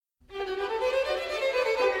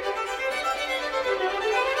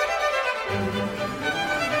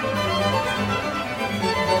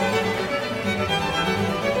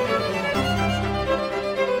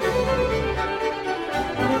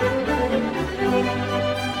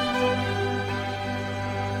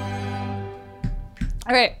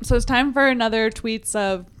All right, so it's time for another tweets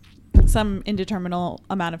of some indeterminate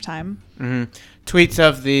amount of time. Mm-hmm. Tweets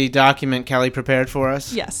of the document Kelly prepared for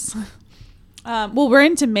us. Yes. Well, we're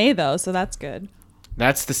into May, though, so that's good.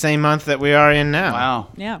 That's the same month that we are in now. Wow.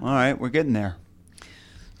 Yeah. All right, we're getting there.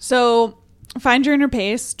 So Find Your Inner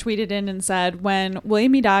Pace tweeted in and said, when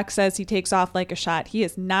William E. Doc says he takes off like a shot, he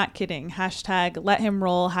is not kidding. Hashtag let him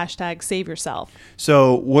roll. Hashtag save yourself.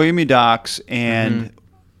 So William E. Docs and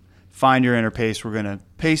Find Your Inner Pace were going to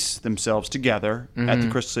pace themselves together at the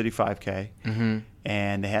Crystal City 5K.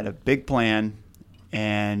 And they had a big plan.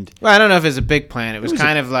 And Well, I don't know if it was a big plan. It was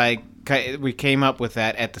kind of like we came up with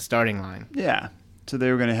that at the starting line. yeah, so they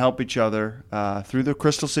were going to help each other through the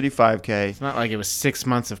Crystal City 5K. It's not like it was 6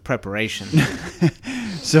 months of preparation.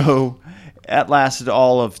 So that lasted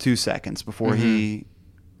all of 2 seconds before he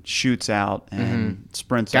shoots out and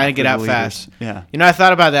sprints. Gotta after get the out leaders. fast. Yeah. You know, I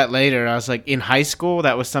thought about that later. I was like, in high school,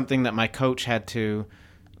 that was something that my coach had to,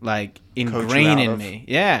 like, ingrain out in of? me.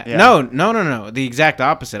 Yeah. Yeah. No. The exact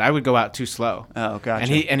opposite. I would go out too slow. Oh,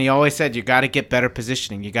 gotcha. And he always said, you got to get better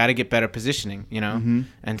positioning. You got to get better positioning, you know?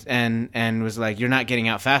 And was like, you're not getting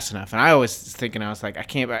out fast enough. And I always was thinking, I was like, I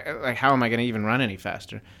can't, like, how am I going to even run any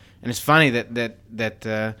faster? And it's funny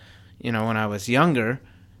that you know, when I was younger,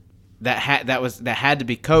 that had to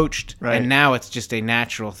be coached, Right. and now it's just a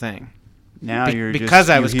natural thing. Now you're because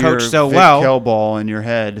I was you coached hear so Vic well. Hellball in your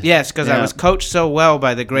head. Yes, because I Yeah. was coached so well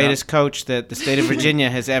by the greatest coach that the state of Virginia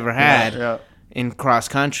has ever had Yeah. in cross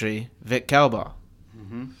country, Vic Kelball.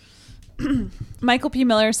 Michael P.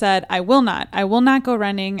 Miller said, I will not go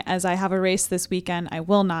running as I have a race this weekend. I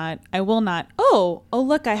will not. Oh,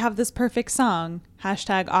 look, I have this perfect song.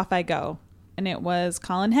 Hashtag off I go. And it was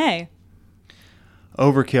Colin Hay.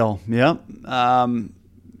 Overkill. Yep.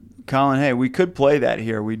 Colin, hey, we could play that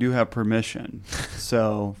here. We do have permission.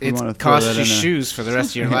 So if we want to It throw costs that you in there. shoes for the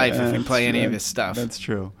rest of your life if you That's- play any of his stuff. That's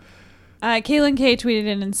true. Kaylin K tweeted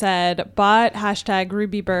in and said, bought hashtag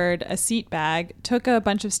Ruby Bird a seat bag, took a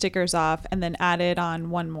bunch of stickers off, and then added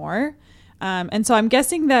on one more. And so I'm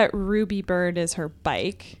guessing that Ruby Bird is her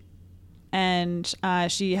bike. And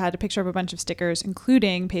she had a picture of a bunch of stickers,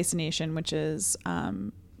 including Pace Nation, which is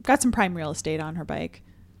got some prime real estate on her bike.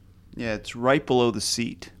 Yeah, it's right below the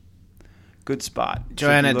seat. Good spot.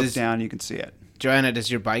 Joanna, so if you look does- down, you can see it. Joanna, does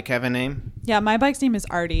your bike have a name? Yeah, my bike's name is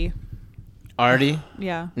Artie. Artie?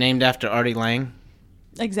 Yeah, Named after Artie Lang?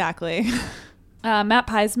 exactly. Matt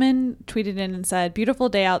Peisman tweeted in and said, beautiful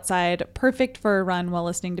day outside, perfect for a run while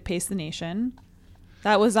listening to Pace the Nation.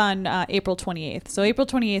 That was on April 28th. So April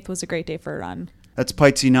 28th was a great day for a run. That's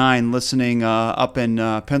Pitesy 9 listening up in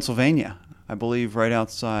Pennsylvania, I believe right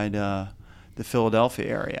outside the Philadelphia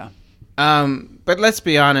area. But let's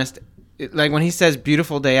be honest. Like when he says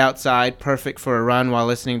beautiful day outside, perfect for a run while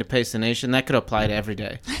listening to Pace the Nation, that could apply to every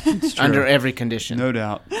day. Under every condition. No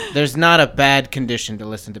doubt. There's not a bad condition to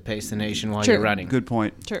listen to Pace the Nation while True. you're running. Good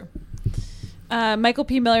point. True. Michael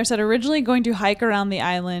P. Miller said, originally going to hike around the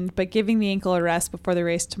island, but giving the ankle a rest before the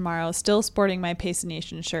race tomorrow. Still sporting my Pace the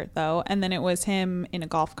Nation shirt, though. And then it was him in a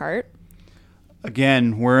golf cart.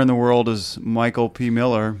 Again, where in the world is Michael P.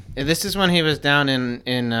 Miller? This is when he was down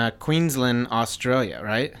in Queensland, Australia,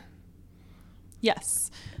 right? Yes.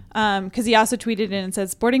 Because he also tweeted in and said,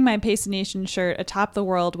 sporting my Pace the Nation shirt atop the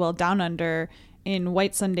world while down under in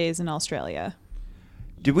White Sundays in Australia.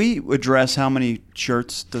 Did we address how many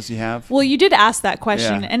shirts does he have? Well, you did ask that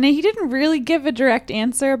question, Yeah. and he didn't really give a direct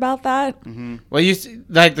answer about that. Well,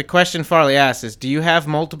 like the question Farley asked is, do you have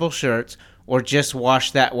multiple shirts or just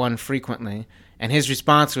wash that one frequently? And his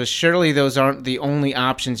response was, surely those aren't the only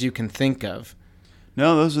options you can think of.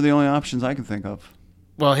 No, those are the only options I can think of.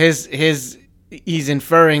 Well, he's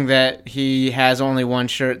inferring that he has only one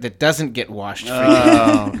shirt that doesn't get washed frequently.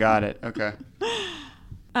 Oh, got it. Okay.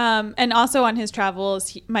 And also on his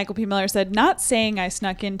travels, Michael P. Miller said, not saying I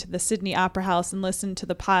snuck into the Sydney Opera House and listened to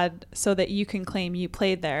the pod so that you can claim you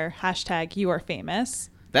played there. Hashtag you are famous.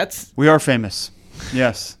 We are famous.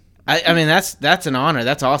 Yes. I mean, that's an honor.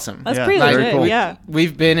 That's awesome. That's Yeah, pretty very legit, cool. yeah.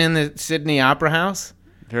 We've been in the Sydney Opera House.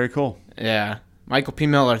 Very cool. Yeah. Michael P.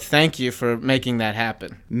 Miller, thank you for making that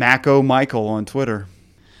happen. Mako Michael on Twitter.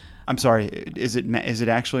 I'm sorry. Is it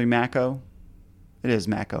actually Mako? It is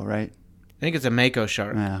Mako, right? I think it's a Mako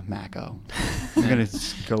shirt. Mako. I'm gonna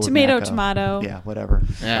go with Tomato, Mako. tomato. Yeah, whatever.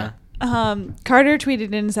 Yeah. Carter tweeted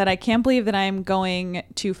in and said, I can't believe that I'm going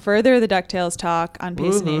to further the DuckTales talk on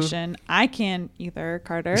Pace Nation. I can't either,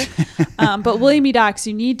 Carter. But William E. Docs,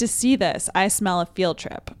 you need to see this. I smell a field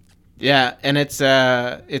trip. Yeah, and it's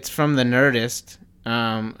from the Nerdist,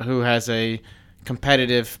 who has a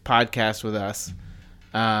competitive podcast with us,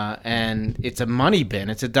 and it's a money bin.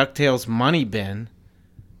 It's a DuckTales money bin,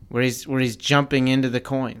 where he's jumping into the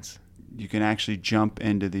coins. You can actually jump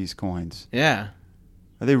into these coins. Yeah.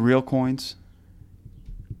 Are they real coins?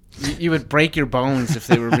 You would break your bones if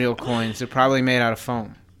they were real coins. They're probably made out of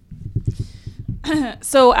foam.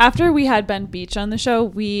 So after we had Ben Beach on the show,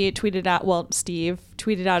 Steve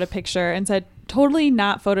tweeted out a picture and said, totally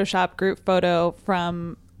not Photoshop group photo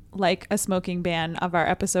from like a smoking ban of our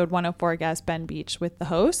episode 104 guest Ben Beach with the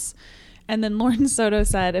hosts. And then Lauren Soto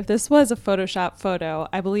said, if this was a Photoshop photo,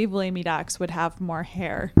 I believe Lamy Docs would have more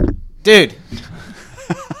hair. Dude.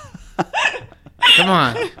 Come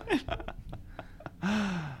on.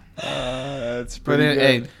 That's pretty good.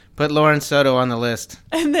 Hey, put Lauren Soto on the list.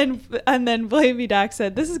 And then Lamy Doc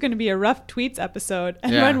said, this is going to be a rough tweets episode.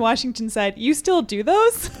 And Ron Washington said, you still do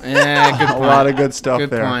those? Yeah, good point. A lot of good stuff good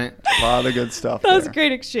there. Point. A lot of good stuff That was a there.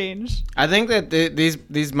 great exchange. I think that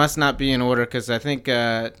these must not be in order because I think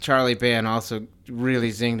Charlie Ban also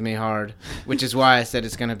really zinged me hard, which is why I said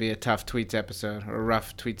it's going to be a tough tweets episode or a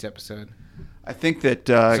rough tweets episode. I think that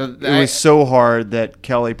it was so hard that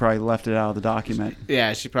Kelly probably left it out of the document.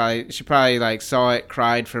 Yeah, she probably like saw it,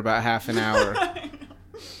 cried for about half an hour.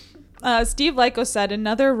 Steve Lyko said,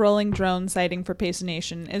 another rolling drone sighting for Pace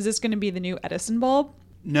Nation. Is this going to be the new Edison bulb?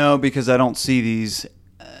 No, because I don't see these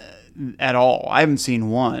at all. I haven't seen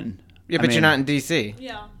one. Yeah, but you're not in D.C.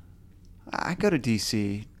 Yeah. I go to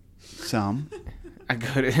D.C. some. I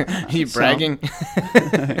go to. You bragging?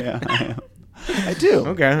 Yeah, I am. I do.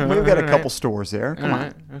 Okay. We've got a couple stores there. Come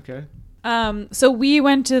on. Okay. So we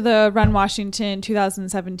went to the Run Washington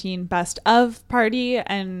 2017 Best of party,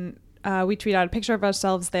 and we tweeted out a picture of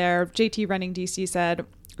ourselves there. JT Running DC said,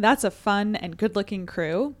 that's a fun and good-looking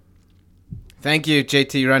crew. Thank you,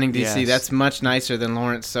 JT Running DC. Yes. That's much nicer than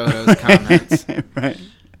Lawrence Soto's comments. Right.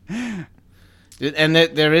 And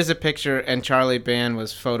there is a picture, and Charlie Ban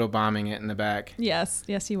was photobombing it in the back. Yes,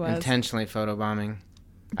 he was. Intentionally photobombing.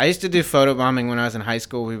 I used to do photobombing when I was in high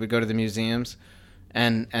school. We would go to the museums,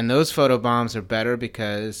 and those photobombs are better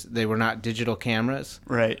because they were not digital cameras.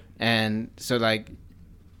 Right. And so, like,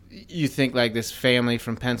 you think, like, this family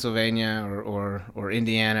from Pennsylvania or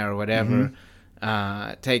Indiana or whatever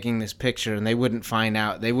taking this picture, and they wouldn't find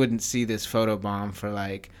out. They wouldn't see this photobomb for,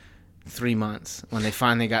 like, 3 months when they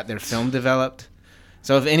finally got their film developed.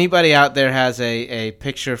 So if anybody out there has a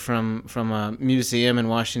picture from a museum in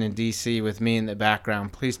Washington, D.C. with me in the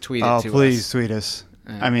background, please tweet it to us. Oh, please tweet us.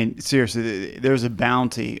 I mean, seriously, there's a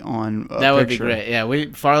bounty on a that would picture. be great. Yeah,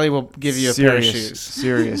 Farley will give you a pair of shoes.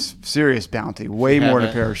 Serious bounty. Way more than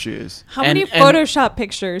a pair of shoes. How many Photoshop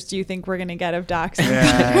pictures do you think we're going to get of Docs?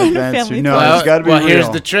 Yeah, that's true. No, well, it's got to be real. Here's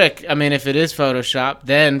the trick. I mean, if it is Photoshop,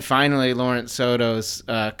 then finally Lawrence Soto's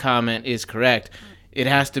comment is correct. It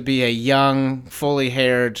has to be a young, fully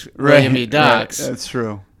haired William E. Docs. Right, that's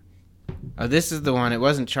true. Oh, this is the one. It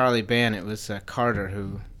wasn't Charlie Ban. It was Carter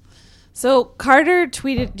who. So Carter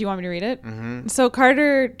tweeted, do you want me to read it? Mm-hmm. So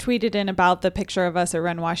Carter tweeted in about the picture of us at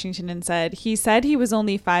Run Washington and said he was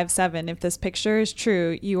only 5'7". If this picture is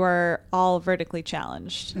true, you are all vertically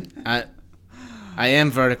challenged. I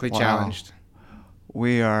am vertically challenged.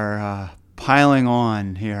 We are piling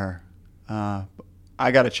on here. I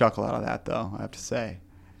got a chuckle out of that, though, I have to say.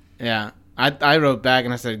 Yeah. I wrote back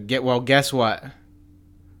and I said, guess what?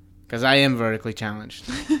 Because I am vertically challenged.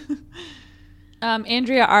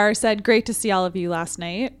 Andrea R. said, great to see all of you last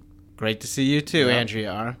night. Great to see you too,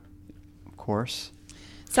 Andrea R. Of course.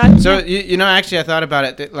 So, you know, actually, I thought about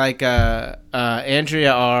it. That, like,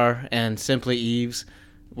 Andrea R. and Simply Eves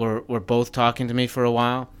were both talking to me for a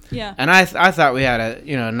while. Yeah. And I thought we had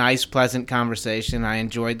a nice, pleasant conversation. I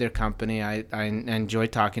enjoyed their company. I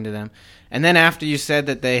enjoyed talking to them. And then after you said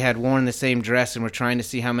that they had worn the same dress and were trying to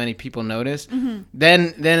see how many people noticed,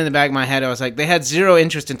 then in the back of my head I was like, they had zero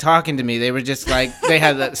interest in talking to me. They were just like, they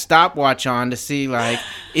had a stopwatch on to see like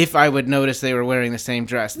if I would notice they were wearing the same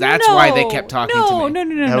dress. That's why they kept talking to me.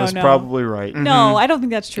 No. That was probably right. No, I don't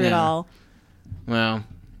think that's true at all. Well,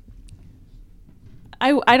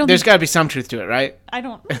 I don't. There's got to be some truth to it, right? I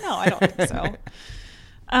don't think so.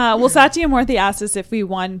 Well, Satya Morthy asked us if we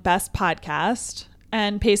won Best Podcast,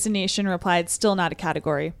 and Payson Nation replied, still not a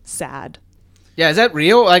category. Sad. Yeah, is that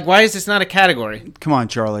real? Like, why is this not a category? Come on,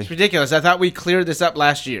 Charlie. It's ridiculous. I thought we cleared this up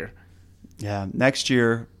last year. Yeah, next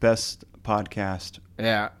year, Best Podcast.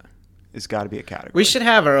 Yeah, it's got to be a category. We should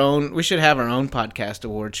have our own podcast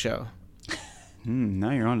award show. Now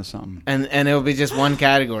you're onto something. And it'll be just one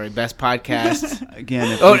category, Best Podcast.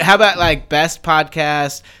 Again. How about like Best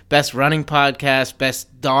Podcast, Best Running Podcast,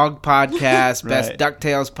 Best Dog Podcast, Best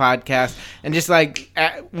DuckTales Podcast, and just like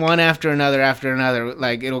one after another,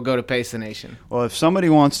 like it'll go to Pace the Nation. Well, if somebody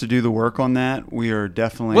wants to do the work on that, we are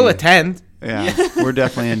definitely... We'll attend. Yeah, we're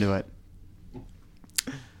definitely into it.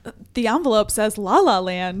 The envelope says La La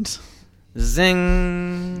Land.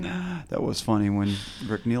 Zing. That was funny when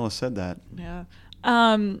Rick Neela said that. Yeah.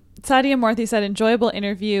 Sadia Morthy said, enjoyable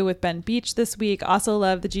interview with Ben Beach this week. Also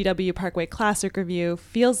love the GW Parkway Classic review.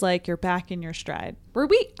 Feels like you're back in your stride. Were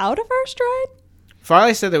we out of our stride?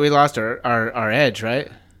 Farley said that we lost our edge, right?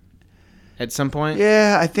 At some point?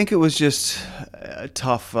 Yeah, I think it was just a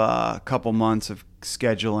tough couple months of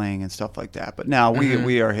scheduling and stuff like that. But now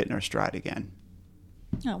we are hitting our stride again.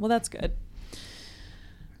 Oh, well, that's good.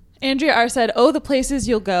 Andrea R. said, oh, the places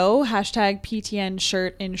you'll go, hashtag PTN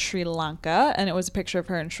shirt in Sri Lanka. And it was a picture of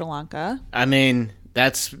her in Sri Lanka. I mean,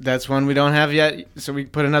 that's one we don't have yet. So we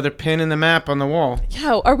put another pin in the map on the wall.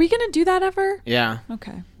 Yeah, are we going to do that ever? Yeah.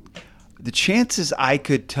 Okay. The chances I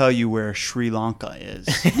could tell you where Sri Lanka is.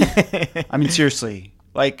 I mean, seriously.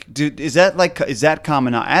 Like, dude, is that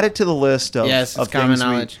common knowledge? Add it to the list of, yes, it's of common things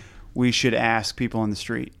knowledge. we should ask people on the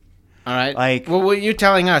street. All right. Like, well, what you're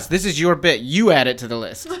telling us, this is your bit. You add it to the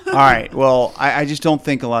list. All right. Well, I just don't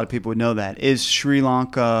think a lot of people would know that. Is Sri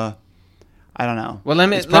Lanka? I don't know. Well,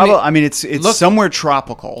 it's probably. I mean, it's look, somewhere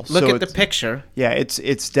tropical. Look so at the picture. Yeah,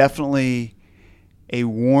 it's definitely a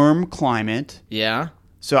warm climate. Yeah.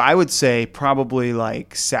 So I would say probably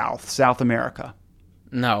like South America.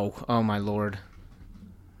 No. Oh my Lord.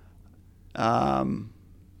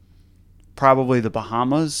 Probably the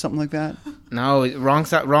Bahamas, something like that. No, wrong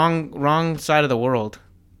side. Wrong side of the world.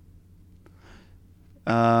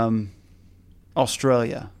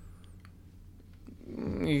 Australia.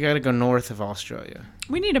 You got to go north of Australia.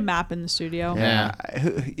 We need a map in the studio. Yeah.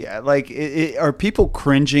 Yeah. Like, are people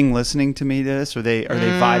cringing listening to me this, or are they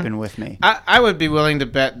vibing with me? I would be willing to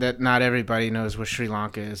bet that not everybody knows where Sri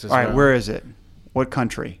Lanka is. All right, where is it? What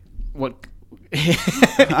country? What?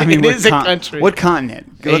 I mean, it is a country. What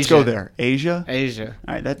continent? Let's go Asia. there. Asia? Asia.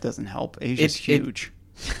 All right, that doesn't help. Asia's huge.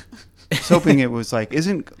 I was hoping it was like,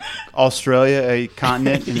 isn't Australia a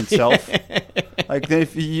continent in itself? Like,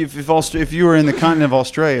 if you were in the continent of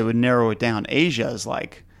Australia, it would narrow it down. Asia is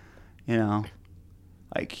like,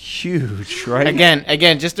 like huge, right?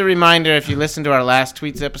 Again, just a reminder, if you listen to our last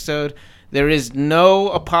tweets episode, there is no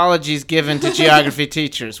apologies given to geography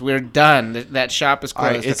teachers. We're done. That shop is closed.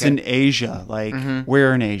 All right, it's in Asia. Like,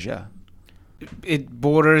 where in Asia? It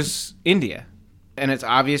borders India, and it's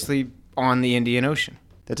obviously on the Indian Ocean.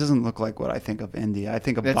 That doesn't look like what I think of India. I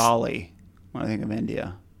think of Bali when I think of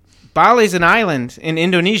India. Bali's an island in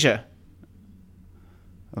Indonesia.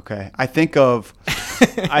 Okay. I think of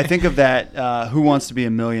that Who Wants to Be a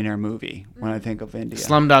Millionaire movie when I think of India.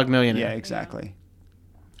 Slumdog Millionaire. Yeah, exactly.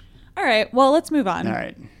 All right. Well, let's move on. All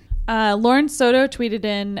right. Lauren Soto tweeted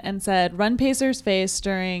in and said, run Pacer's face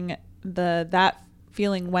during the That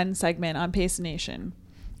Feeling When segment on Pace Nation.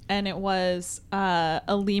 And it was a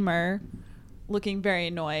lemur looking very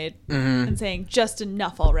annoyed and saying, just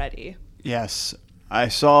enough already. Yes. I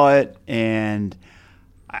saw it, and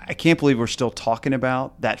I can't believe we're still talking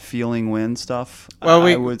about that feeling when stuff. Well,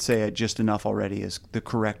 I would say it just enough already is the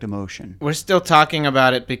correct emotion. We're still talking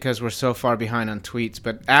about it because we're so far behind on tweets,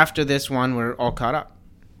 but after this one, we're all caught up.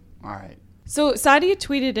 All right. So Sadia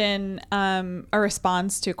tweeted in a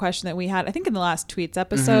response to a question that we had, I think in the last tweets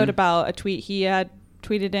episode, about a tweet he had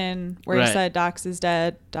tweeted in where he said, Docs is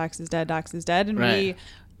dead, Docs is dead, Docs is dead. And we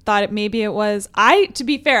thought maybe it was, to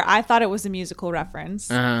be fair, I thought it was a musical reference.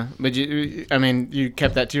 But you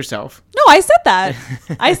kept that to yourself. No, I said that.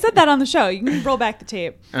 I said that on the show. You can roll back the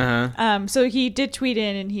tape. So he did tweet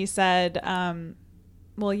in and he said,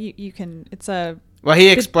 well, you can, it's a... Well, he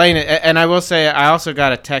explained it. And I will say, I also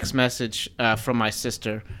got a text message from my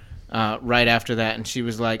sister right after that. And she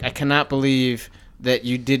was like, I cannot believe that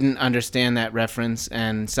you didn't understand that reference.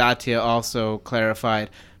 And Satya also clarified.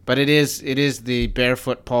 But it is the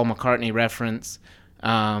barefoot Paul McCartney reference,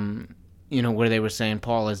 where they were saying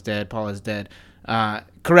Paul is dead, Paul is dead.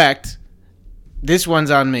 Correct. This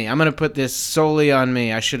one's on me. I'm going to put this solely on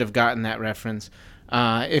me. I should have gotten that reference.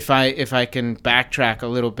 If I can backtrack a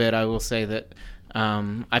little bit, I will say that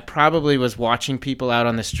I probably was watching people out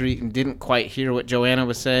on the street and didn't quite hear what Joanna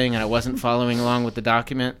was saying, and I wasn't following along with the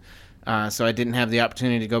document, so I didn't have the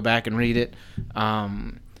opportunity to go back and read it.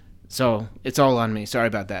 So it's all on me. Sorry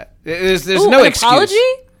about that. There's no excuse. Apology?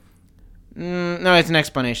 No, it's an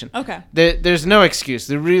explanation. Okay. There's no excuse.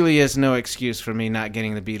 There really is no excuse for me not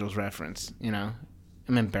getting the Beatles reference. I'm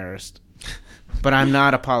embarrassed, but I'm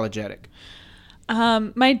not apologetic.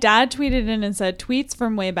 My dad tweeted in and said, tweets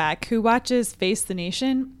from way back, who watches Face the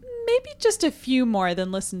Nation? Maybe just a few more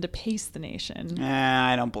than listen to Pace the Nation.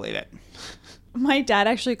 I don't believe it. My dad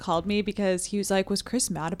actually called me because he was like, was Chris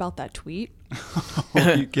mad about that tweet?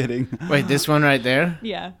 Are you kidding? Wait, this one right there?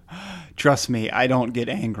 Yeah. Trust me, I don't get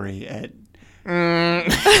angry at I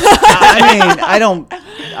mean,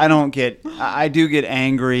 I do get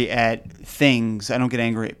angry at things. I don't get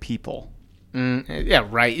angry at people. Yeah,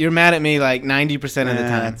 right. You're mad at me like 90% of the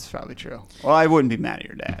time. That's probably true. Well, I wouldn't be mad at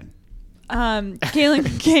your dad.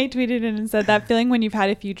 Kaylin K tweeted in and said that feeling when you've had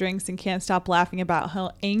a few drinks and can't stop laughing about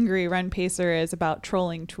how angry Run Pacer is about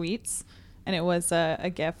trolling tweets. And it was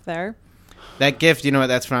a GIF there. That GIF, do you know what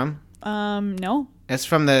that's from? No. It's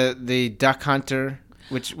from the Duck Hunter,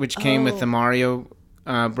 which came with the Mario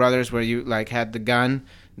brothers, where you like had the gun,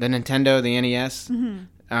 the Nintendo, the NES,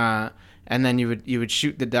 and then you would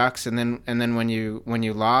shoot the ducks, and then when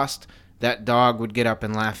you lost, that dog would get up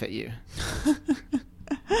and laugh at you.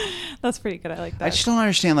 That's pretty good. I like that. I just don't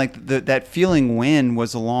understand. Like that feeling when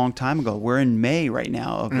was a long time ago. We're in May right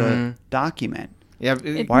now of the document. Yeah.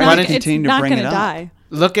 Why don't you continue to bring it up? Die.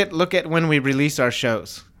 Look at when we release our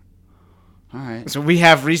shows. All right. So we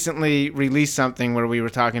have recently released something where we were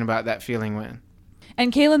talking about that feeling when.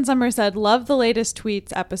 And Kaylin Summer said, love the latest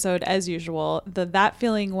tweets episode as usual. The That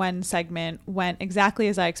Feeling When segment went exactly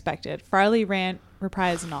as I expected. Farley rant,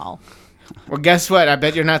 reprise and all. Well, guess what? I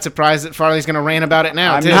bet you're not surprised that Farley's going to rant about it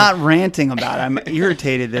now, I'm not ranting about it. I'm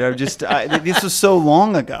irritated that this was so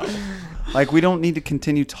long ago. Like, we don't need to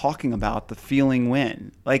continue talking about the feeling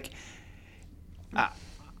when. Like,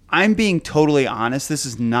 I'm being totally honest. This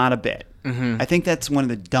is not a bit. I think that's one of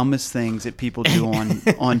the dumbest things that people do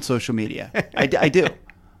on social media. I do.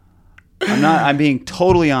 I'm being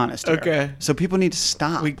totally honest here. Okay. So people need to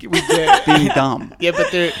stop We being dumb. Yeah,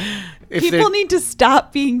 but People need to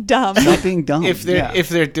stop being dumb. Stop being dumb. if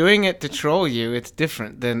they're doing it to troll you, it's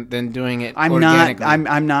different than doing it I'm organically.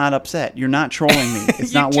 I'm not upset. You're not trolling me.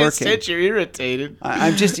 It's not You just working. said you're irritated.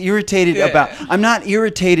 I'm just irritated about. I'm not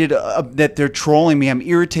irritated that they're trolling me. I'm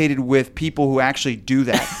irritated with people who actually do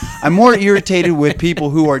that. I'm more irritated with people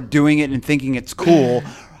who are doing it and thinking it's cool.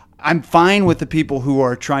 I'm fine with the people who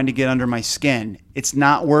are trying to get under my skin. It's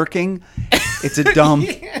not working. It's a dumb.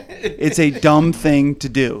 It's a dumb thing to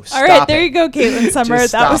do. Stop All right, there it. you go, Caitlin Summer.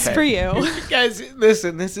 Just That was stop it. for you. Guys,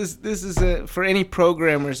 listen. This is for any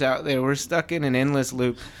programmers out there. We're stuck in an endless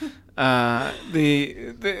loop.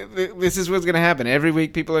 This is what's going to happen every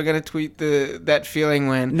week. People are going to tweet that feeling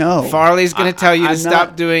when. No, Farley's going to tell you to I'm stop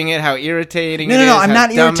not- doing it. How irritating. No, it no, no. is, I'm how not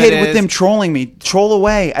dumb irritated it with is. them trolling me. Troll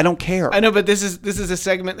away. I don't care. I know, but this is a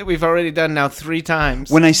segment that we've already done now 3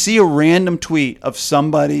 times. When I see a random tweet of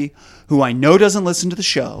somebody who I know doesn't listen to the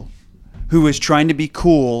show, who is trying to be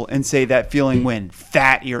cool and say that feeling when,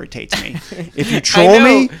 that irritates me. If you troll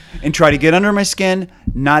me and try to get under my skin,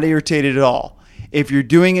 not irritated at all. If you're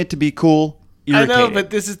doing it to be cool, irritated. I know, but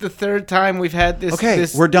this is the 3rd time we've had this. Okay,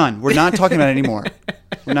 we're done. We're not talking about it anymore.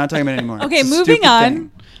 We're not talking about it anymore. Okay, It's a moving stupid on.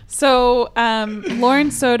 thing. So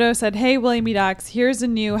Lauren Soto said, hey, William E. Docs, here's a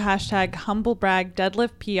new hashtag humblebrag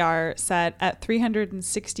deadlift PR set at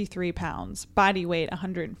 363 pounds, body weight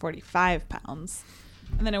 145 pounds.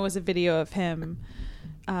 And then it was a video of him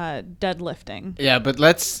deadlifting. Yeah, but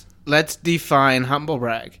let's define humble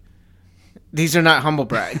brag. These are not humble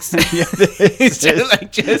brags. These are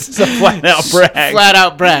like just It's a flat out brag. Flat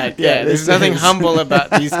out brag. Yeah, this there's nothing is- humble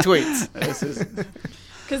about these tweets. This is,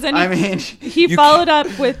 Because then I mean, he you followed up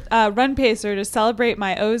with Run Pacer to celebrate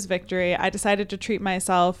my O's victory. I decided to treat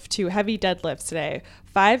myself to heavy deadlifts today.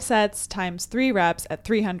 5 sets times 3 reps at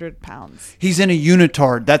 300 pounds. He's in a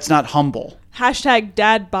unitard. That's not humble. Hashtag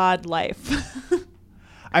dad bod life.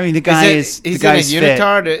 I mean, the guy is he's the guy's in a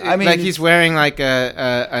unitard. fit. I mean, like he's wearing like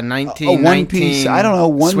a a 1919 one piece. I don't know,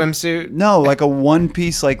 one swimsuit. No, like a one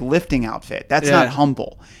piece like lifting outfit. That's Yeah. not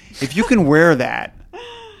humble. If you can wear that,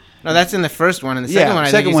 No, that's in the first one. And the second one,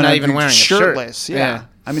 I think he's not even wearing a shirt. shirtless. Yeah.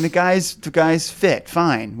 I mean, the guy's fit.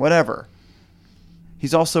 Fine, whatever.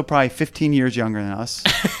 He's also probably 15 years younger than us.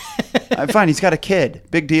 Fine, he's got a kid.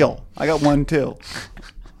 Big deal. I got one too.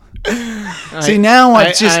 See, now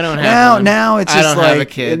it's just I don't have one. now it's I just don't have like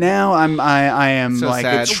a kid. now I am So like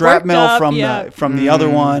sad. it's shrapnel Worked up, from yeah. the other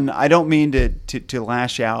one. I don't mean to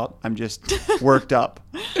lash out. I'm just worked up.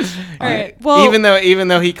 All right. Well, even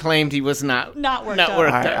though he claimed he was not worked up.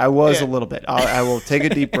 I was a little bit. I will take a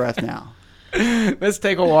deep breath now. Let's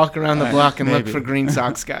take a walk around the block and look maybe. for Green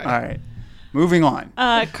Sox guy. All right, moving on.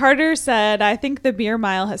 Carter said, I think the beer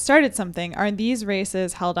mile has started something. Are these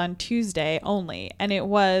races held on Tuesday only? And it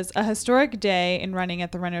was a historic day in running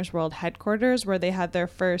at the Runner's World headquarters where they had their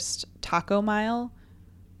first taco mile.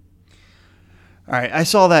 All right, I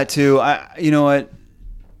saw that too. You know what?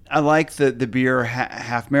 I like the beer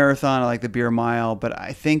half marathon. I like the beer mile, but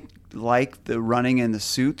I think like the running in the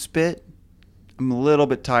suits bit, I'm a little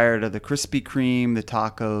bit tired of the Krispy Kreme, the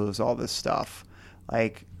tacos, all this stuff.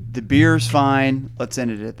 Like the beer's fine. Let's end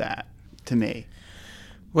it at that. To me,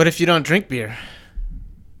 What if you don't drink beer?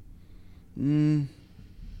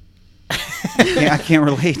 I can't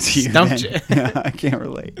relate to you. Stumped you. Yeah, I can't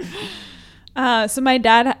relate. So my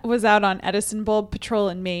dad was out on Edison bulb patrol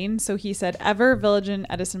in Maine. So he said, ever Villagen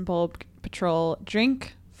Edison bulb patrol,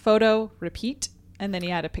 drink, photo, repeat. And then he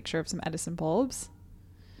had a picture of some Edison bulbs.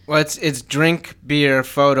 Well, it's drink, beer,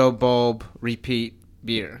 photo, bulb, repeat,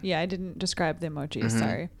 beer. Yeah, I didn't describe the emojis.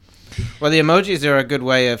 Sorry. Well, the emojis are a good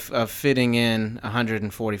way of fitting in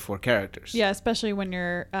 144 characters. Yeah, especially when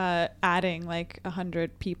you're adding like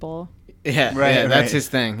 100 people. Yeah, Right, yeah, that's right. his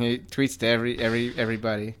thing. He tweets to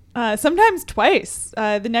everybody. Sometimes twice.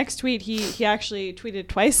 The next tweet, he actually tweeted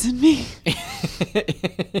twice in me.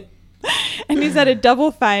 And he said a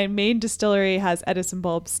Double Fine Maine distillery has Edison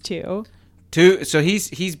bulbs too. So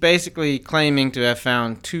he's basically claiming to have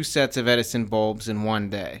found 2 sets of Edison bulbs in one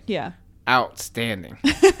day. Yeah. Outstanding.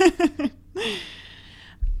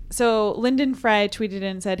 So Lyndon Fry tweeted in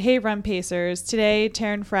and said, "Hey, Run Pacers. Today,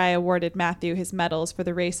 Taryn Fry awarded Matthew his medals for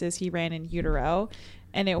the races he ran in utero.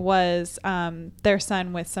 And it was their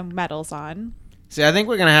son with some medals on." See, I think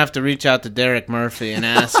we're going to have to reach out to Derek Murphy and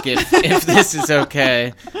ask if this is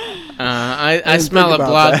okay. I smell a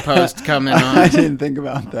blog post coming on. I didn't think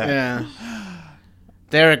about that. Yeah.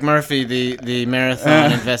 Derek Murphy, the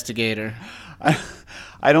marathon investigator.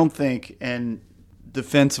 I don't think, in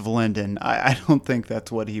defense of Lyndon, I don't think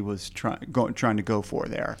that's what he was trying to go for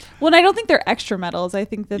there. Well, and I don't think they're extra medals. I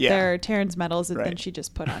think that Yeah. they're Taryn's medals that then Right. she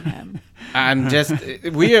just put on him. I'm just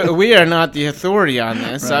we are not the authority on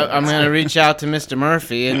this. Right. I'm going to reach out to Mr.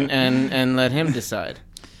 Murphy and let him decide.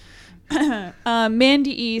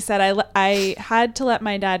 Mandy E said, I had to let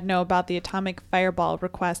my dad know about the atomic fireball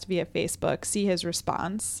request via Facebook. See his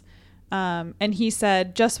response. And he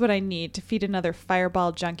said, just what I need to feed another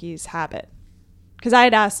fireball junkie's habit. Because I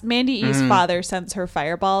had asked, Mandy E's father sends her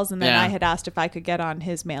fireballs, and then Yeah. I had asked if I could get on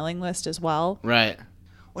his mailing list as well. Right.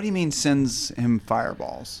 What do you mean sends him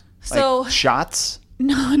fireballs? So- Like shots?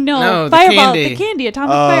 No, the fireball, candy. the candy,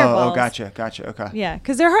 atomic fireballs. Oh, gotcha. Okay. Yeah,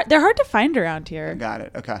 because they're hard to find around here. Got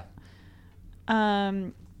it. Okay.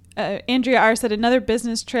 Andrea R. said, another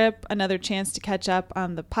business trip, another chance to catch up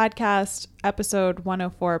on the podcast, episode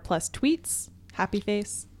 104 plus tweets. Happy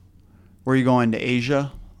face. Where are you going, to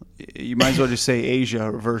Asia? You might as well just say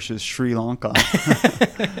Asia versus Sri Lanka.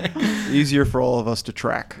 Easier for all of us to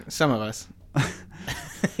track. Some of us.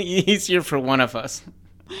 Easier for one of us.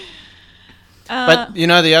 Uh, But,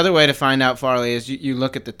 the other way to find out, Farley, is you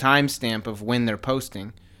look at the timestamp of when they're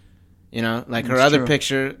posting. Like her That's other true.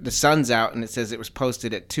 picture, the sun's out, and it says it was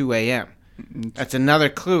posted at 2 a.m. That's another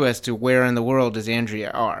clue as to where in the world does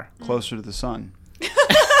Andrea R. Closer to the sun.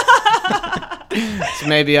 So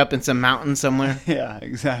maybe up in some mountain somewhere. Yeah,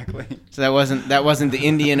 exactly. So that wasn't the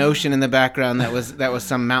Indian Ocean in the background. That was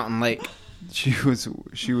some mountain lake. She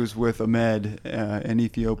was with Ahmed in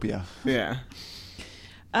Ethiopia. Yeah.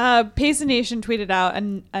 Pace Nation tweeted out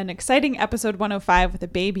an exciting episode 105 with a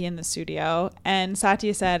baby in the studio, and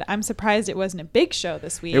Satya said, "I'm surprised it wasn't a big show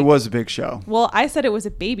this week." It was a big show. Well, I said it was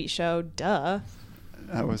a baby show. Duh.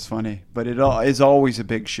 That was funny, but it is always a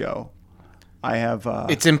big show. I have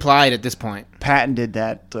It's implied at this point. patented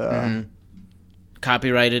that,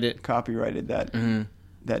 Copyrighted it. copyrighted that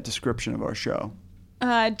that description of our show.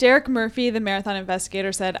 Derek Murphy, the marathon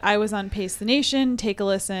investigator, said, "I was on Pace the Nation. Take a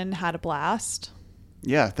listen. Had a blast."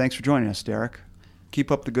 Yeah, thanks for joining us, Derek. Keep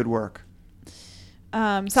up the good work.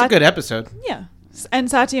 It's a good episode. Yeah. And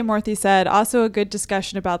Satya Murthy said, also a good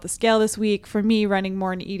discussion about the scale this week. For me, running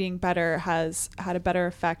more and eating better has had a better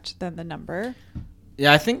effect than the number.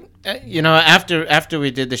 Yeah, I think after we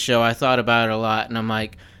did the show, I thought about it a lot, and I'm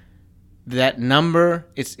like, that number.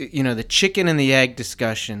 It's the chicken and the egg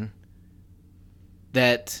discussion.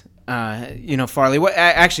 That Farley.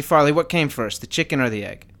 Farley, what came first, the chicken or the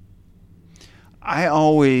egg? I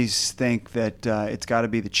always think that it's got to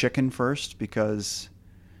be the chicken first because,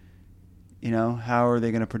 how are they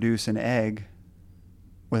going to produce an egg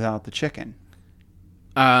without the chicken?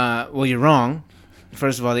 Well, you're wrong.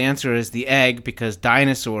 First of all, the answer is the egg because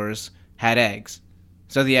dinosaurs had eggs.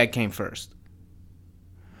 So the egg came first.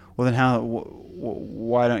 Well, then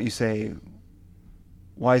why don't you say,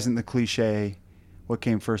 why isn't the cliche what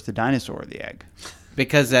came first, the dinosaur or the egg?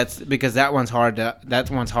 Because that one's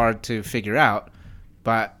hard to figure out.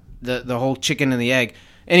 But the whole chicken and the egg.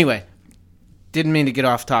 Anyway, didn't mean to get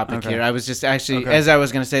off topic here. I was just actually, as I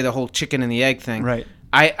was going to say, the whole chicken and the egg thing. Right.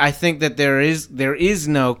 I think that there is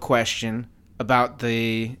no question about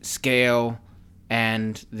the scale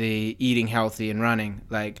and the eating healthy and running.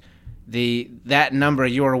 Like that number,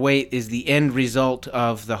 your weight, is the end result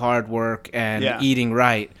of the hard work and eating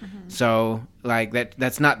right. Mm-hmm. So Like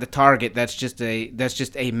that's not the target. That's just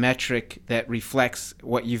a metric that reflects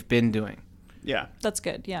what you've been doing. Yeah. That's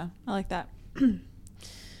good. Yeah, I like that.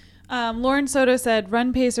 Lauren Soto said,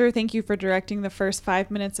 "Run Pacer, thank you for directing the first 5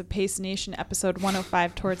 minutes of Pace Nation episode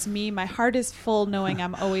 105 towards me. My heart is full knowing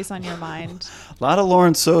I'm always on your mind." A lot of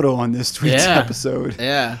Lauren Soto on this tweet's Yeah. episode.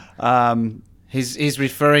 Yeah. Um, He's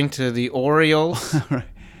referring to the Orioles. right.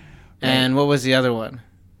 And what was the other one?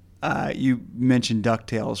 You mentioned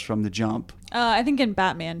DuckTales from The Jump. I think in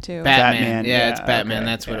Batman too. Batman. Yeah, it's Batman. okay.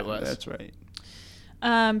 That's what Yeah, it was. That's right.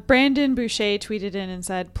 Brandon Boucher tweeted in and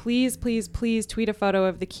said, "Please, please, please tweet a photo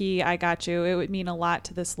of the key. I got you. It would mean a lot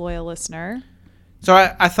to this loyal listener." So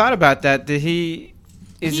I thought about that. Did he?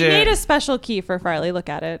 Is He there? made a special key for Farley. Look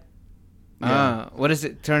at it. What is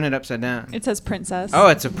it? Turn it upside down. It says princess. Oh,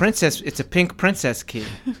 it's a princess. It's a pink princess key.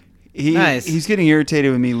 Nice. He's getting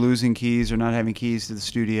irritated with me losing keys or not having keys to the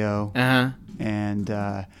studio.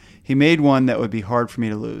 And he made one that would be hard for me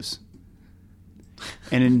to lose.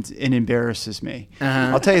 And it embarrasses me.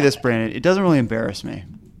 I'll tell you this, Brandon. It doesn't really embarrass me.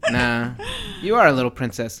 Nah, you are a little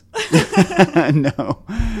princess. No,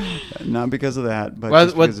 not because of that. But Well,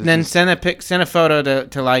 just because it's then just- send a photo to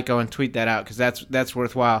Lyco and tweet that out because that's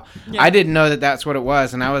worthwhile. Yeah. I didn't know that that's what it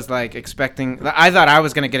was, and I was like expecting. I thought I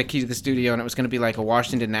was gonna get a key to the studio, and it was gonna be like a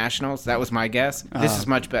Washington Nationals. That was my guess. This is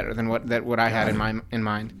much better than what I had in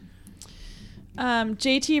mind.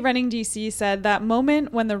 JT Running DC said, "That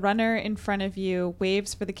moment when the runner in front of you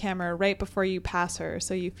waves for the camera right before you pass her,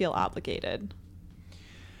 so you feel obligated."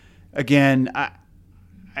 Again,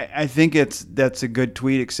 I think that's a good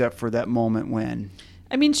tweet, except for that moment when.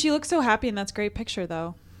 I mean, she looks so happy, and that's a great picture,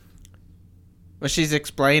 though. Well, she's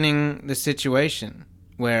explaining the situation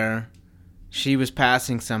where she was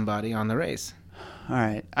passing somebody on the race. All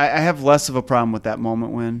right, I have less of a problem with that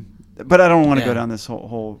moment when, but I don't want to go down this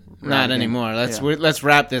whole. Not route anymore. again. Let's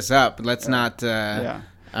wrap this up. Let's not.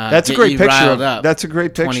 That's a get great you picture. riled up. That's a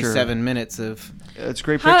great picture. 27 minutes of. It's a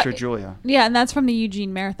great How- picture, Julia. Yeah, and that's from the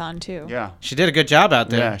Eugene Marathon, too. Yeah. She did a good job out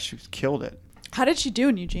there. Yeah, she killed it. How did she do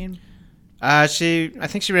in Eugene? I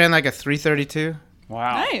think she ran like a 3:32.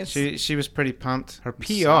 Wow. Nice. She was pretty pumped. Her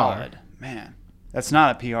PR. Solid. Man, that's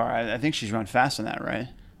not a PR. I think she's run fast in that, right?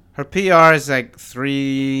 Her PR is like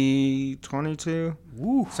 3:22.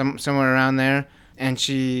 Woo. Somewhere around there. And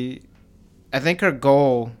I think her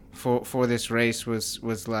goal for this race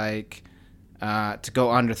was like to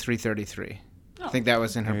go under 3:33. I think that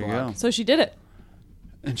was in her There you blog. go. So she did it.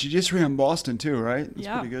 And she just ran Boston too, right? It's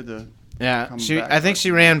Yeah. pretty good to. Yeah, come I back. think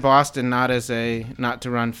she ran Boston not to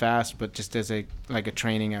run fast, but just as a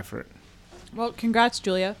training effort. Well, congrats,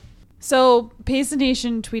 Julia. So Pace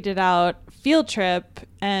Nation tweeted out field trip,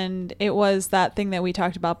 and it was that thing that we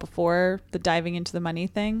talked about before, the diving into the money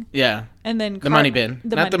thing. Yeah, And then the money bin,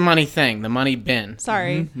 not the money thing, the money bin.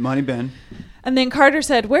 Sorry. Money Ben. And then Carter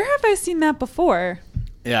said, "Where have I seen that before?"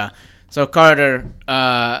 Yeah. So Carter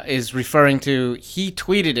is referring to, he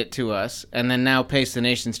tweeted it to us, and then now Pace the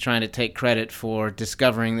Nation's trying to take credit for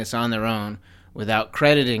discovering this on their own without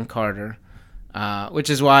crediting Carter, which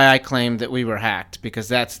is why I claimed that we were hacked, because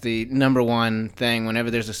that's the number one thing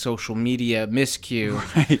whenever there's a social media miscue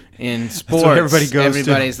Right. in That's sports. what everybody goes to.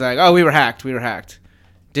 Everybody's like, "Oh, we were hacked. We were hacked."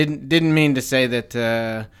 Didn't mean to say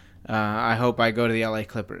that. I hope I go to the LA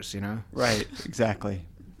Clippers. You know. Right. Exactly.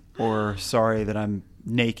 Or sorry that I'm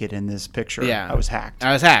naked in this picture. Yeah. I was hacked.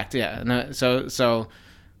 I was hacked, yeah. No, so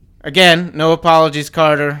again, no apologies,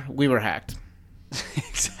 Carter. We were hacked.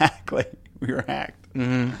 Exactly. We were hacked.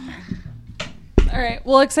 All right.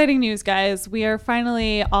 Well, exciting news, guys. We are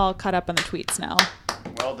finally all caught up on the tweets now.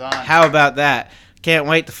 Well done. How about that? Can't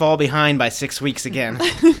wait to fall behind by 6 weeks again.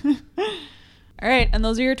 All right. And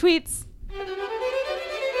those are your tweets.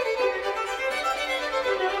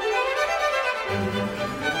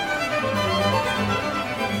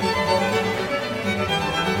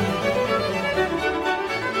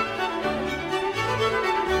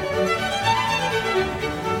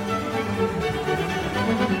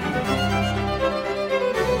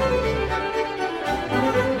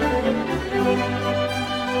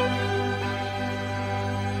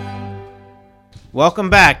 Welcome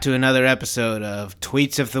back to another episode of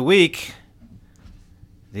Tweets of the Week.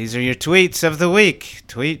 These are your tweets of the week.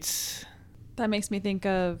 Tweets. That makes me think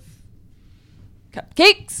of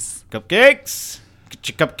cupcakes. Cupcakes. Get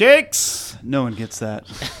your cupcakes. No one gets that.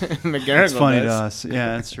 McGarrigle It's funny to does. us.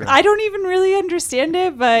 Yeah, that's true. I don't even really understand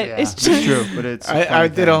it, but Yeah, it's just true, but it's. a I funny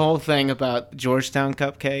did thing. a whole thing about Georgetown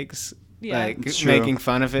cupcakes, Yeah. like It's true. making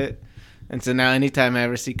fun of it. And so now anytime I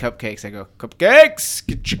ever see cupcakes, I go, cupcakes,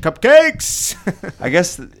 get your cupcakes. I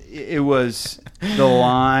guess it was the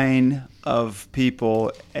line of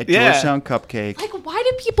people at Georgetown Cupcake. Like, why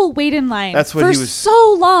do people wait in line That's what for he was-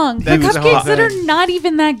 so long for That was the cupcakes whole that are thing. not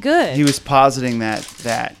even that good? He was positing that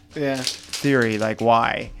Yeah. theory, like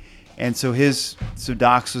why. And so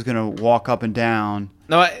Docs was going to walk up and down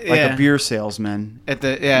No, like yeah. a beer salesman At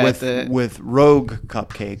the with Rogue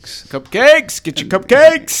cupcakes, cupcakes, get your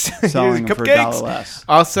cupcakes. selling Here's them for $1 less.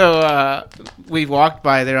 Also, we walked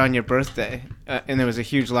by there on your birthday, and there was a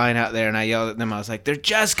huge line out there, and I yelled at them. I was like, "They're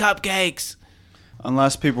just cupcakes."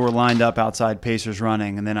 Unless people were lined up outside Pacers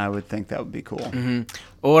running, and then I would think that would be cool. Mm-hmm.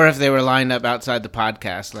 Or if they were lined up outside the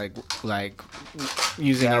podcast, like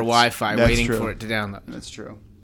using our Wi-Fi, that's waiting true. for it to download. That's true.